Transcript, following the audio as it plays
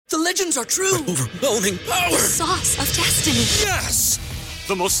The legends are true. Overwhelming power! Sauce of destiny. Yes!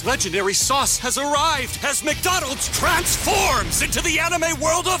 The most legendary sauce has arrived as McDonald's transforms into the anime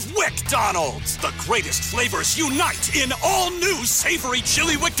world of WickDonald's. The greatest flavors unite in all new savory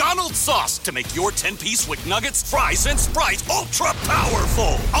chili McDonald's sauce to make your 10-piece Wick Nuggets, fries, and Sprite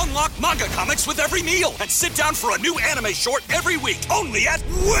ultra-powerful. Unlock manga comics with every meal and sit down for a new anime short every week only at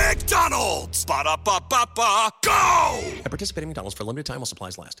WickDonald's. Ba-da-ba-ba-ba, go! At participating McDonald's for a limited time while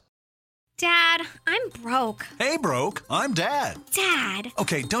supplies last. Dad, I'm broke. Hey, broke. I'm Dad. Dad.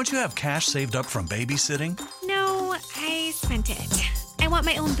 Okay, don't you have cash saved up from babysitting? No, I spent it. I want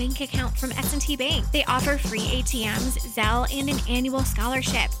my own bank account from S&T Bank. They offer free ATMs, Zelle, and an annual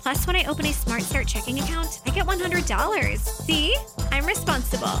scholarship. Plus, when I open a Smart Start checking account, I get $100. See? I'm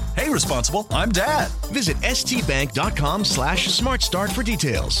responsible. Hey, responsible. I'm Dad. Visit stbank.com/smartstart for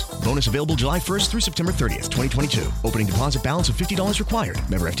details. Bonus available July 1st through September 30th, 2022. Opening deposit balance of $50 required.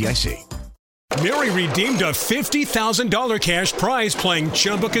 Member FDIC. Mary redeemed a $50,000 cash prize playing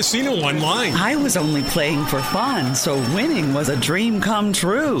Chumba Casino online. I was only playing for fun, so winning was a dream come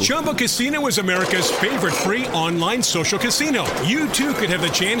true. Chumba Casino is America's favorite free online social casino. You, too, could have the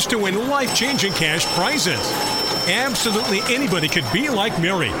chance to win life-changing cash prizes. Absolutely anybody could be like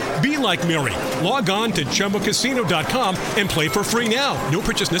Mary. Be like Mary. Log on to ChumbaCasino.com and play for free now. No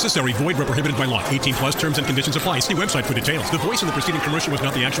purchase necessary. Void where prohibited by law. 18 plus terms and conditions apply. See website for details. The voice in the preceding commercial was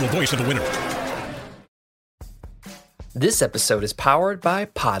not the actual voice of the winner. This episode is powered by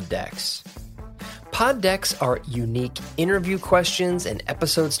Pod Decks. Pod Decks are unique interview questions and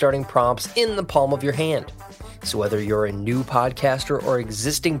episode starting prompts in the palm of your hand. So whether you're a new podcaster or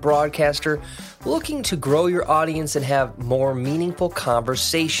existing broadcaster looking to grow your audience and have more meaningful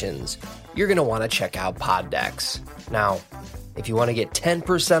conversations, you're going to want to check out Pod Decks. Now, if you want to get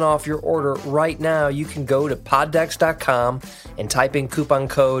 10% off your order right now, you can go to poddecks.com and type in coupon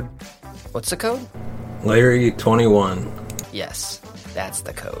code. What's the code? Larry21. Yes, that's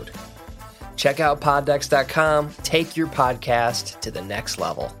the code. Check out poddecks.com. Take your podcast to the next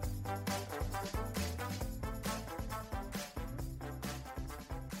level.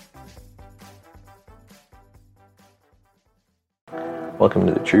 Welcome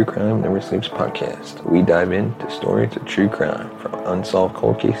to the True Crime Never Sleeps podcast. We dive into stories of true crime, from unsolved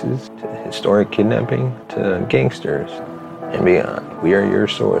cold cases to historic kidnapping to gangsters and beyond. We are your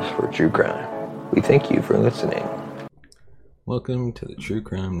source for true crime. We thank you for listening. Welcome to the True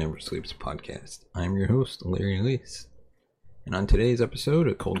Crime Never Sleeps podcast. I'm your host, Larry Elise. And on today's episode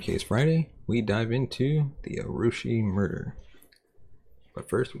of Cold Case Friday, we dive into the Aarushi murder. But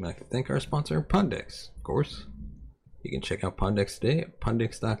first, we'd like to thank our sponsor, Poddex, of course. You can check out Poddex today at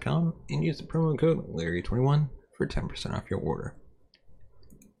poddex.com and use the promo code Larry21 for 10% off your order.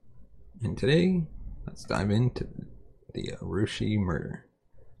 And today, let's dive into the Aarushi murder.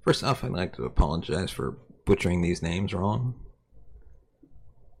 First off, I'd like to apologize for butchering these names wrong.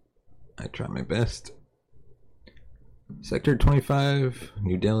 I try my best. Sector 25,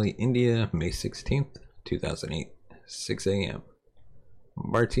 New Delhi, India, May 16th, 2008, 6 a.m.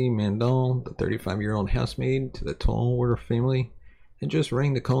 Bharti Mandal, the 35-year-old housemaid to the Talwar family, had just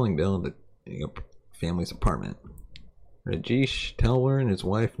rang the calling bell at the family's apartment. Rajesh Talwar and his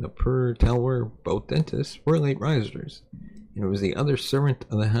wife Nupur Talwar, both dentists, were late risers, and it was the other servant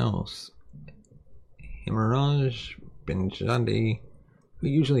of the house, Himaraj Benjandi, who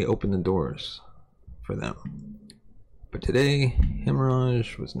usually opened the doors for them. But today,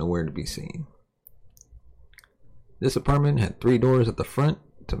 Himaraj was nowhere to be seen. This apartment had 3 doors at the front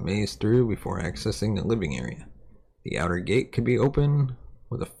to maze through before accessing the living area. The outer gate could be opened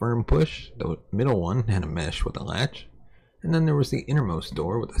with a firm push, the middle one had a mesh with a latch, and then there was the innermost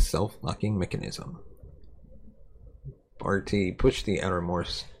door with a self-locking mechanism. Bharti pushed the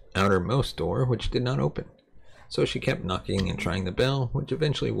outermost door, which did not open, so she kept knocking and trying the bell, which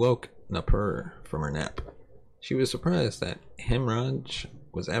eventually woke Nupur from her nap. She was surprised that Hemraj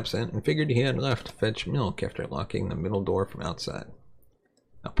was absent and figured he had left to fetch milk after locking the middle door from outside.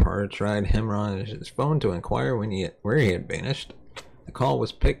 Nupur tried Hemraj's phone to inquire where he had vanished. The call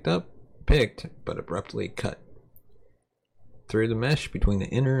was picked, but abruptly cut. Through the mesh between the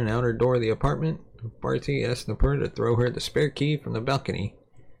inner and outer door of the apartment, Bharti asked Nupur to throw her the spare key from the balcony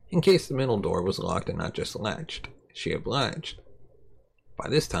in case the middle door was locked and not just latched. She obliged. By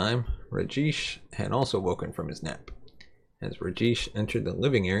this time, Rajesh had also woken from his nap. As Rajesh entered the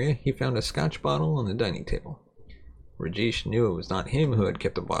living area, he found a scotch bottle on the dining table. Rajesh knew it was not him who had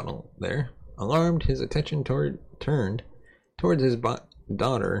kept the bottle there. Alarmed, his attention turned towards his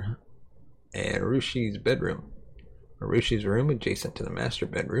daughter, Aarushi's bedroom. Arushi's room, adjacent to the master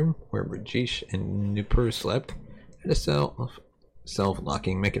bedroom, where Rajesh and Nupur slept, had a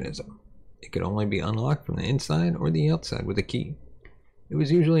self-locking mechanism. It could only be unlocked from the inside or the outside with a key. It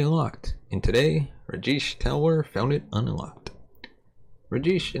was usually locked, and today, Rajesh Talwar found it unlocked.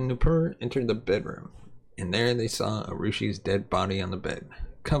 Rajesh and Nupur entered the bedroom, and there they saw Aarushi's dead body on the bed,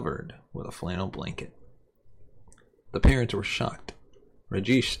 covered with a flannel blanket. The parents were shocked.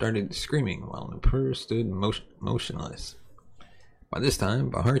 Rajesh started screaming while Nupur stood motionless. By this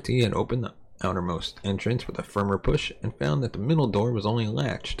time, Bharti had opened the outermost entrance with a firmer push and found that the middle door was only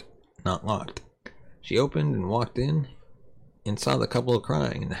latched, not locked. She opened and walked in and saw the couple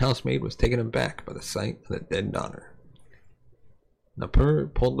crying, and the housemaid was taken aback by the sight of the dead daughter.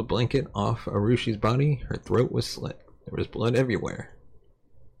 Nupur pulled the blanket off Aarushi's body. Her throat was slit. There was blood everywhere.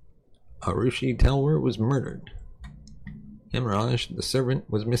 Aarushi Talwar was murdered. Hemraj, the servant,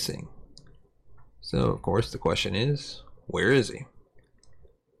 was missing. So, of course, the question is, where is he?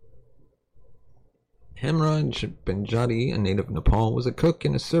 Hemraj Benjati, a native of Nepal, was a cook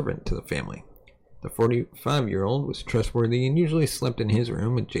and a servant to the family. The 45-year-old was trustworthy and usually slept in his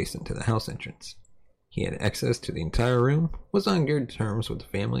room adjacent to the house entrance. He had access to the entire room, was on good terms with the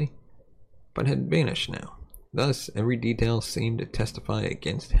family, but had vanished now. Thus, every detail seemed to testify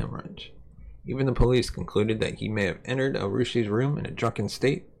against Hemraj. Even the police concluded that he may have entered Aarushi's room in a drunken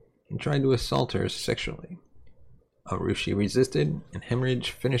state and tried to assault her sexually. Aarushi resisted, and Hemraj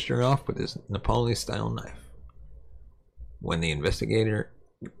finished her off with his Nepali-style knife. When the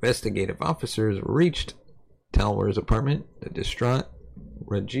investigative officers reached Talwar's apartment, the distraught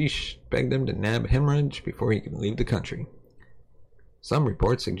Rajesh begged them to nab Hemraj before he could leave the country. Some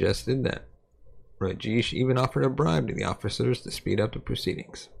reports suggested that Rajesh even offered a bribe to the officers to speed up the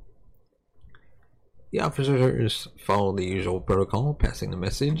proceedings. The officers followed the usual protocol, passing the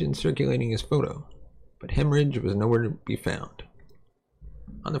message and circulating his photo, but Hemraj was nowhere to be found.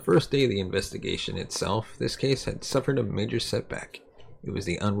 On the first day of the investigation itself, this case had suffered a major setback. It was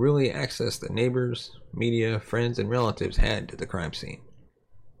the unruly access that neighbors, media, friends, and relatives had to the crime scene.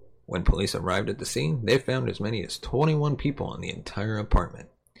 When police arrived at the scene, they found as many as 21 people in the entire apartment.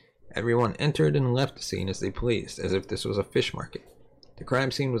 Everyone entered and left the scene as they pleased, as if this was a fish market. The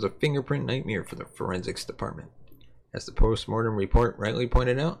crime scene was a fingerprint nightmare for the forensics department. As the post-mortem report rightly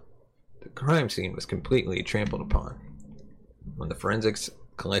pointed out, the crime scene was completely trampled upon. When the forensics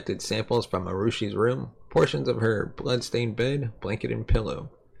collected samples from Aarushi's room, portions of her blood-stained bed, blanket, and pillow,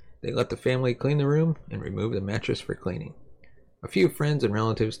 they let the family clean the room and remove the mattress for cleaning. A few friends and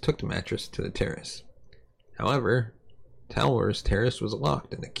relatives took the mattress to the terrace. However, Talwar's terrace was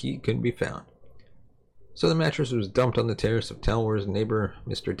locked and the key couldn't be found. So the mattress was dumped on the terrace of Talwar's neighbor,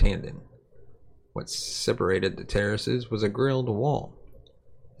 Mr. Tandon. What separated the terraces was a grilled wall.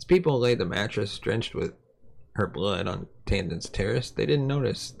 As people laid the mattress drenched with her blood on Tandon's terrace, they didn't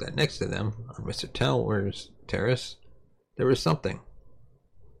notice that next to them, on Mr. Talwar's terrace, there was something.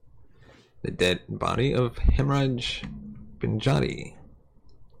 The dead body of Hemraj Benjati.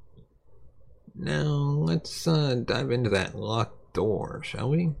 Now, let's dive into that locked door, shall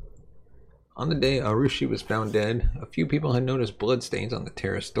we? On the day Aarushi was found dead, a few people had noticed bloodstains on the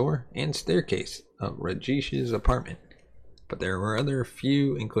terrace door and staircase of Rajesh's apartment. But there were other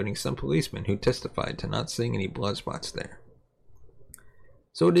few, including some policemen, who testified to not seeing any blood spots there.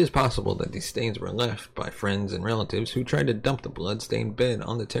 So it is possible that these stains were left by friends and relatives who tried to dump the blood-stained bed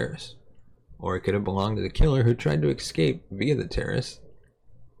on the terrace. Or it could have belonged to the killer who tried to escape via the terrace,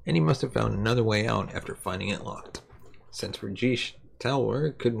 and he must have found another way out after finding it locked. Since Rajesh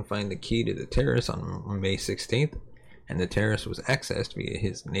Talwar couldn't find the key to the terrace on May 16th, and the terrace was accessed via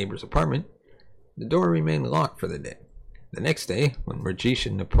his neighbor's apartment, the door remained locked for the day. The next day, when Rajesh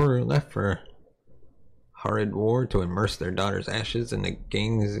and Nupur left for Haridwar to immerse their daughter's ashes in the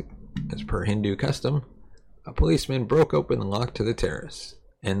Ganges as per Hindu custom, a policeman broke open the lock to the terrace,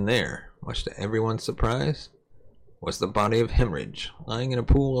 and there, much to everyone's surprise, was the body of Hemraj lying in a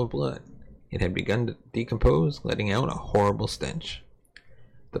pool of blood. It had begun to decompose, letting out a horrible stench.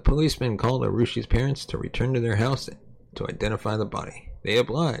 The policeman called Arushi's parents to return to their house to identify the body. They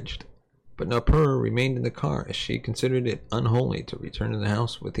obliged, but Nupur remained in the car as she considered it unholy to return to the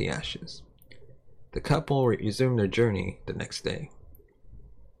house with the ashes. The couple resumed their journey the next day.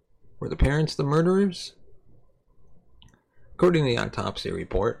 Were the parents the murderers? According to the autopsy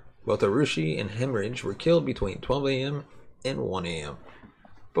report, both Aarushi and Hemraj were killed between 12 a.m. and 1 a.m.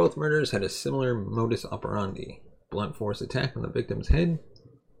 Both murders had a similar modus operandi: blunt force attack on the victim's head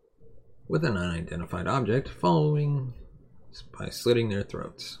with an unidentified object, following by slitting their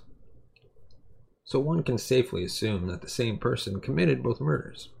throats. So one can safely assume that the same person committed both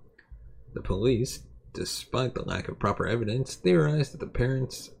murders. The police, despite the lack of proper evidence, theorized that the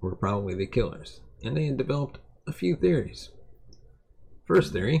parents were probably the killers, and they had developed a few theories.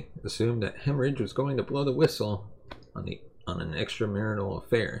 First theory assumed that Hemorrhage was going to blow the whistle on an extramarital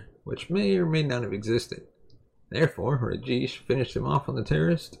affair, which may or may not have existed. Therefore, Rajesh finished him off on the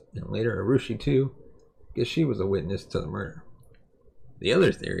terrorist, and later Aarushi too, because she was a witness to the murder. The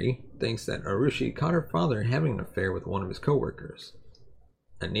other theory thinks that Aarushi caught her father having an affair with one of his co-workers,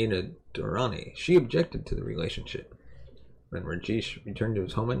 Anita Durrani. She objected to the relationship. When Rajesh returned to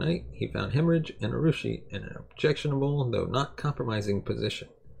his home at night, he found Hemorrhage and Aarushi in an objectionable, though not compromising position.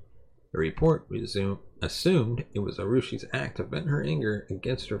 The report assumed it was Arushi's act to vent her anger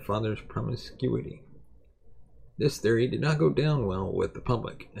against her father's promiscuity. This theory did not go down well with the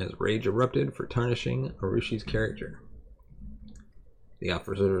public, as rage erupted for tarnishing Arushi's character. The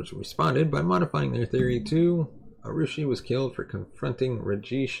officers responded by modifying their theory to Aarushi was killed for confronting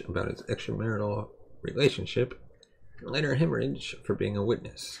Rajesh about his extramarital relationship, and later Hemorrhage for being a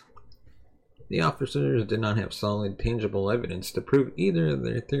witness. The officers did not have solid, tangible evidence to prove either of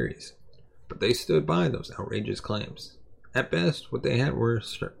their theories, but they stood by those outrageous claims. At best, what they had were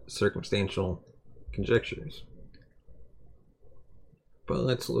circumstantial conjectures. But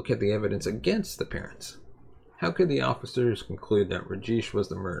let's look at the evidence against the parents. How could the officers conclude that Rajesh was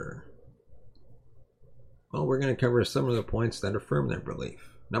the murderer? Well, we're going to cover some of the points that affirm their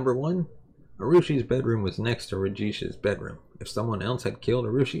belief. Number 1, Arushi's bedroom was next to Rajesh's bedroom. If someone else had killed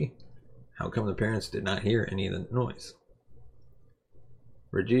Aarushi, how come the parents did not hear any of the noise?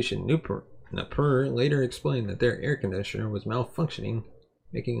 Rajesh and Nupur later explained that their air conditioner was malfunctioning,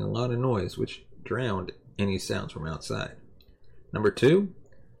 making a lot of noise, which drowned any sounds from outside. Number 2,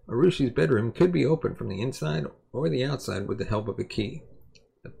 Arushi's bedroom could be opened from the inside or the outside with the help of a key.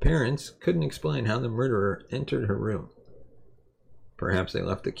 The parents couldn't explain how the murderer entered her room. Perhaps they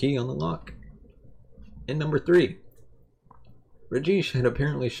left the key on the lock. And number 3, Rajesh had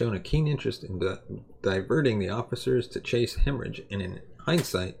apparently shown a keen interest in diverting the officers to chase Hemorrhage, and in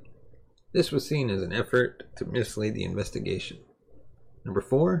hindsight, this was seen as an effort to mislead the investigation. Number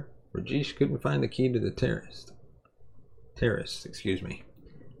 4, Rajesh couldn't find the key to the terrorists.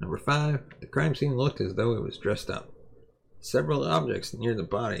 Number 5, the crime scene looked as though it was dressed up. Several objects near the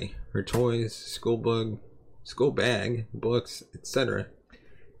body, her toys, school bag, books, etc.,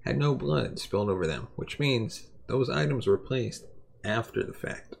 had no blood spilled over them, which means those items were placed after the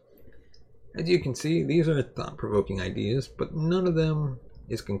fact. As you can see, these are thought-provoking ideas, but none of them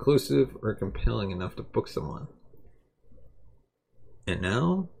is conclusive or compelling enough to book someone. And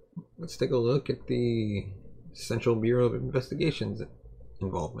now, let's take a look at the Central Bureau of Investigation's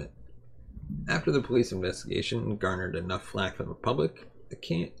involvement. After the police investigation garnered enough flack from the public,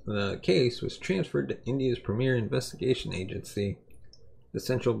 the case was transferred to India's premier investigation agency, the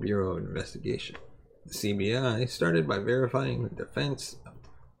Central Bureau of Investigation. The CBI started by verifying the defense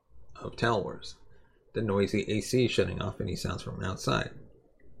of Talwar's, the noisy AC shutting off any sounds from outside,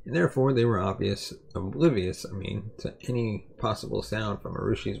 and therefore they were oblivious to any possible sound from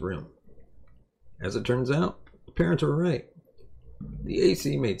Arushi's room. As it turns out, the parents were right. The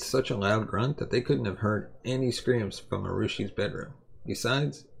AC made such a loud grunt that they couldn't have heard any screams from Arushi's bedroom.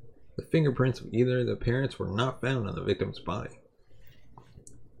 Besides, the fingerprints of either of the parents were not found on the victim's body.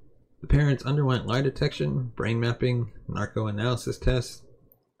 The parents underwent lie detection, brain mapping, narco-analysis tests,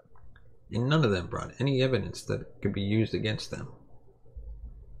 and none of them brought any evidence that could be used against them.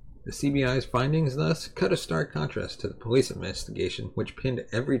 The CBI's findings, thus, cut a stark contrast to the police investigation, which pinned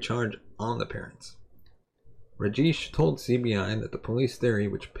every charge on the parents. Rajesh told CBI that the police theory,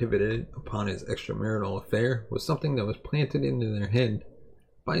 which pivoted upon his extramarital affair, was something that was planted into their head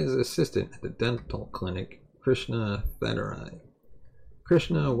by his assistant at the dental clinic, Krishna Thadarai.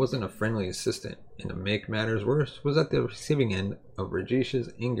 Krishna wasn't a friendly assistant, and to make matters worse, was at the receiving end of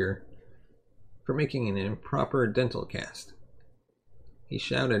Rajesh's anger for making an improper dental cast. He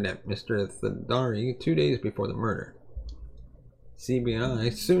shouted at Mr. Thadari 2 days before the murder.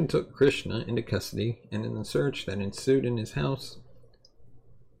 CBI soon took Krishna into custody, and in the search that ensued in his house,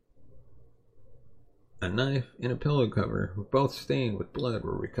 a knife and a pillow cover, both stained with blood,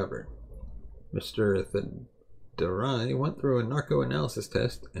 were recovered. Mr. Thadari went through a narco-analysis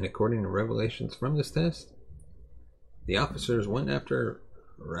test, and according to revelations from this test, the officers went after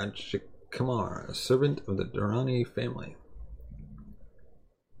Rajkumar, a servant of the Durrani family.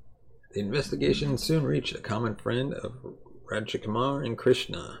 The investigation soon reached a common friend of Rajkumar and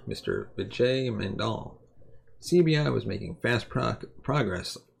Krishna, Mr. Vijay Mandal. CBI was making fast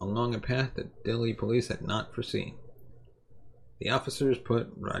progress along a path that Delhi police had not foreseen. The officers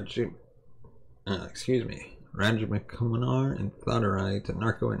put Rajkumar and Thadarai to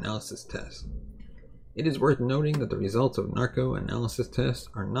narco-analysis tests. It is worth noting that the results of narco-analysis tests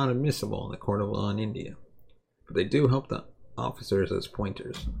are not admissible in the court of law in India, but they do help the officers as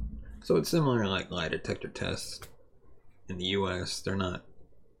pointers. So it's similar to like lie detector tests in the US. They're not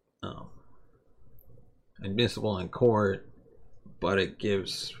admissible in court, but it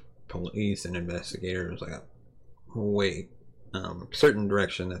gives police and investigators like a way certain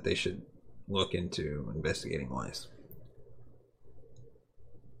direction that they should look into investigating wise.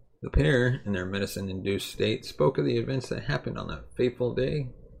 The pair, in their medicine-induced state, spoke of the events that happened on that fateful day,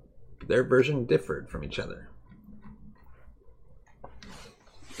 but their version differed from each other.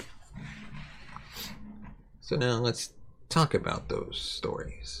 So now let's talk about those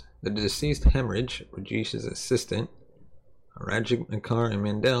stories. The deceased Hemorrhage, Rajesh's assistant, Rajikar and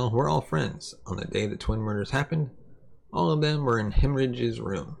Mandel were all friends. On the day the twin murders happened, all of them were in Hemorrhage's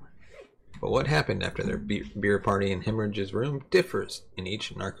room. But what happened after their beer party in Hemorrhage's room differs in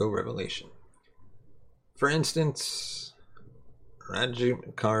each narco revelation. For instance,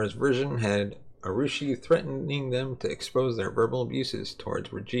 Rajikar's version had Aarushi threatening them to expose their verbal abuses towards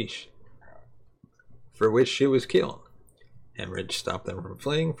Rajesh, for which she was killed. Hemorrhage stopped them from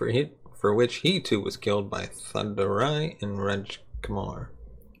fleeing, for which he too was killed by Thandarai and Rajkumar.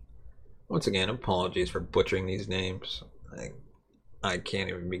 Once again, apologies for butchering these names. I can't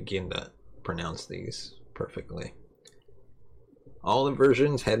even begin to pronounce these perfectly. All the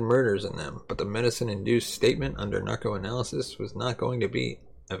versions had murders in them, but the medicine-induced statement under narco-analysis was not going to be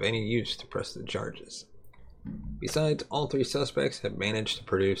of any use to press the charges. Besides, all three suspects had managed to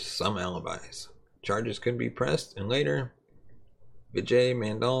produce some alibis. Charges could be pressed, and later, Vijay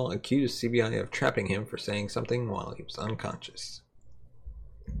Mandal accused CBI of trapping him for saying something while he was unconscious.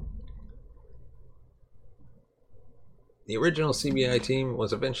 The original CBI team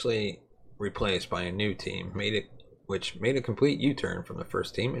was eventually replaced by a new team, which made a complete U-turn from the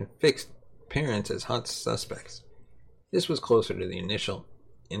first team and fixed parents as hot suspects. This was closer to the initial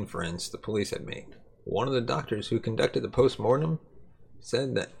inference the police had made. One of the doctors who conducted the post-mortem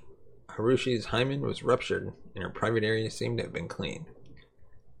said that Harushi's hymen was ruptured and her private area seemed to have been cleaned.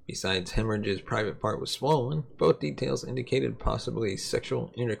 Besides, Hemorrhage's private part was swollen. Both details indicated possibly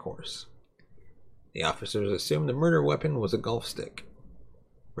sexual intercourse. The officers assumed the murder weapon was a golf stick.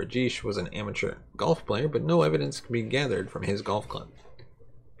 Rajesh was an amateur golf player, but no evidence could be gathered from his golf club.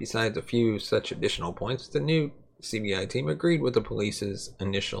 Besides a few such additional points, the new CBI team agreed with the police's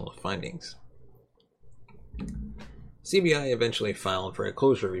initial findings. CBI eventually filed for a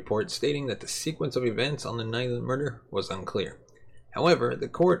closure report stating that the sequence of events on the night of the murder was unclear. However, the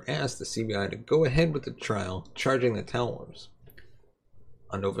court asked the CBI to go ahead with the trial, charging the Talwars.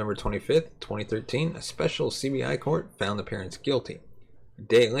 On November 25, 2013, a special CBI court found the parents guilty. A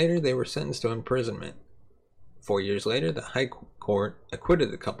day later, they were sentenced to imprisonment. 4 years later, the High Court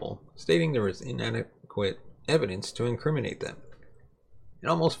acquitted the couple, stating there was inadequate evidence to incriminate them. And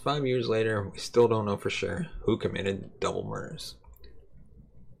almost 5 years later, we still don't know for sure who committed double murders.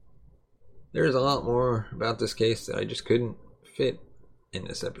 There is a lot more about this case that I just couldn't fit in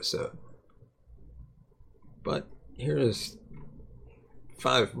this episode. But here is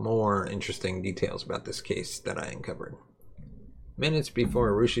 5 more interesting details about this case that I uncovered. Minutes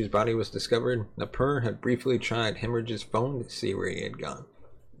before Arushi's body was discovered, Napur had briefly tried Hemorrhage's phone to see where he had gone.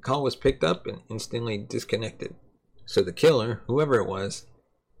 The call was picked up and instantly disconnected. So the killer, whoever it was,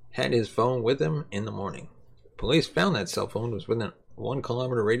 had his phone with him in the morning. Police found that cell phone was within a 1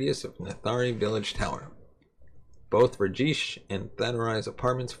 kilometer radius of Nathari Village Tower. Both Rajesh and Thandarai's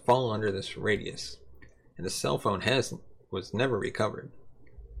apartments fall under this radius, and the cell phone was never recovered.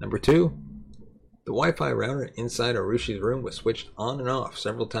 Number 2, the Wi-Fi router inside Arushi's room was switched on and off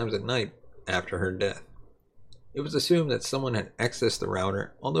several times at night after her death. It was assumed that someone had accessed the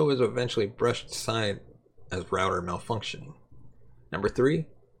router, although it was eventually brushed aside as router malfunctioning. Number 3,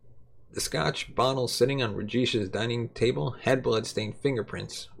 the scotch bottle sitting on Rajesh's dining table had blood-stained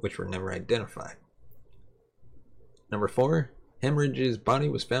fingerprints, which were never identified. Number 4, Hemorrhage's body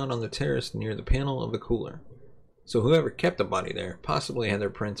was found on the terrace near the panel of the cooler. So whoever kept the body there possibly had their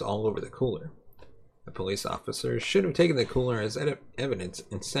prints all over the cooler. The police officers should have taken the cooler as evidence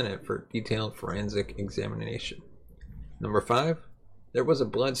and sent it for detailed forensic examination. Number 5, there was a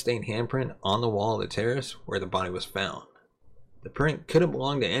blood-stained handprint on the wall of the terrace where the body was found. The print could have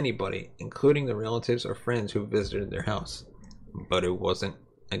belonged to anybody, including the relatives or friends who visited their house, but it wasn't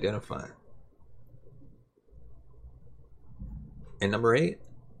identified. And number 8,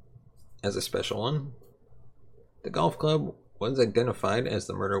 as a special one, the golf club was identified as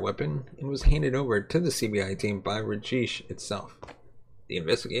the murder weapon and was handed over to the CBI team by Rajesh itself. The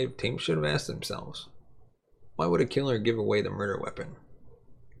investigative team should have asked themselves, why would a killer give away the murder weapon?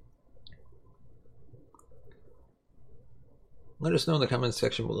 Let us know in the comments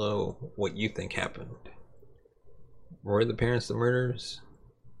section below what you think happened. Were the parents the murderers?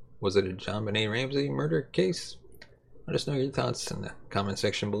 Was it a John Benet Ramsey murder case? Let us know your thoughts in the comment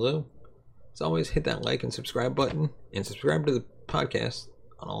section below. As always, hit that like and subscribe button, and subscribe to the podcast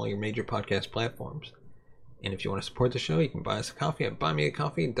on all your major podcast platforms. And if you want to support the show, you can buy us a coffee at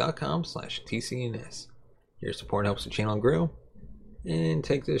buymeacoffee.com/TCNS. Your support helps the channel grow and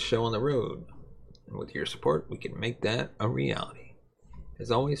take this show on the road. And with your support, we can make that a reality.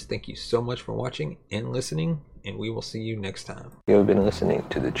 As always, thank you so much for watching and listening, and we will see you next time. You have been listening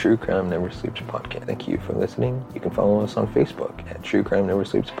to the True Crime Never Sleeps podcast. Thank you for listening. You can follow us on Facebook at True Crime Never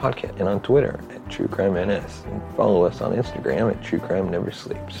Sleeps podcast and on Twitter at True Crime NS. And follow us on Instagram at True Crime Never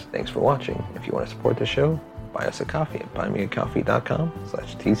Sleeps. Thanks for watching. If you want to support the show, buy us a coffee at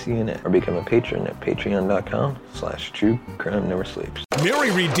buymeacoffee.com/TCNN or become a patron at patreon.com/TrueCrimeNeverSleeps.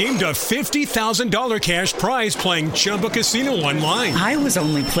 Mary redeemed a $50,000 cash prize playing Chumba Casino online. I was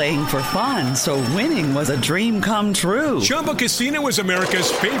only playing for fun, so winning was a dream come true. Chumba Casino is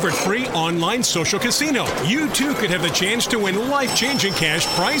America's favorite free online social casino. You too could have the chance to win life-changing cash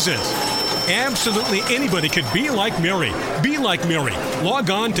prizes. Absolutely anybody could be like Mary. Be like Mary.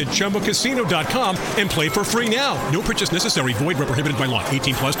 Log on to ChumbaCasino.com and play for free now. No purchase necessary. Void where prohibited by law.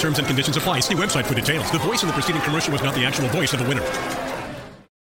 18 plus terms and conditions apply. See website for details. The voice in the preceding commercial was not the actual voice of the winner.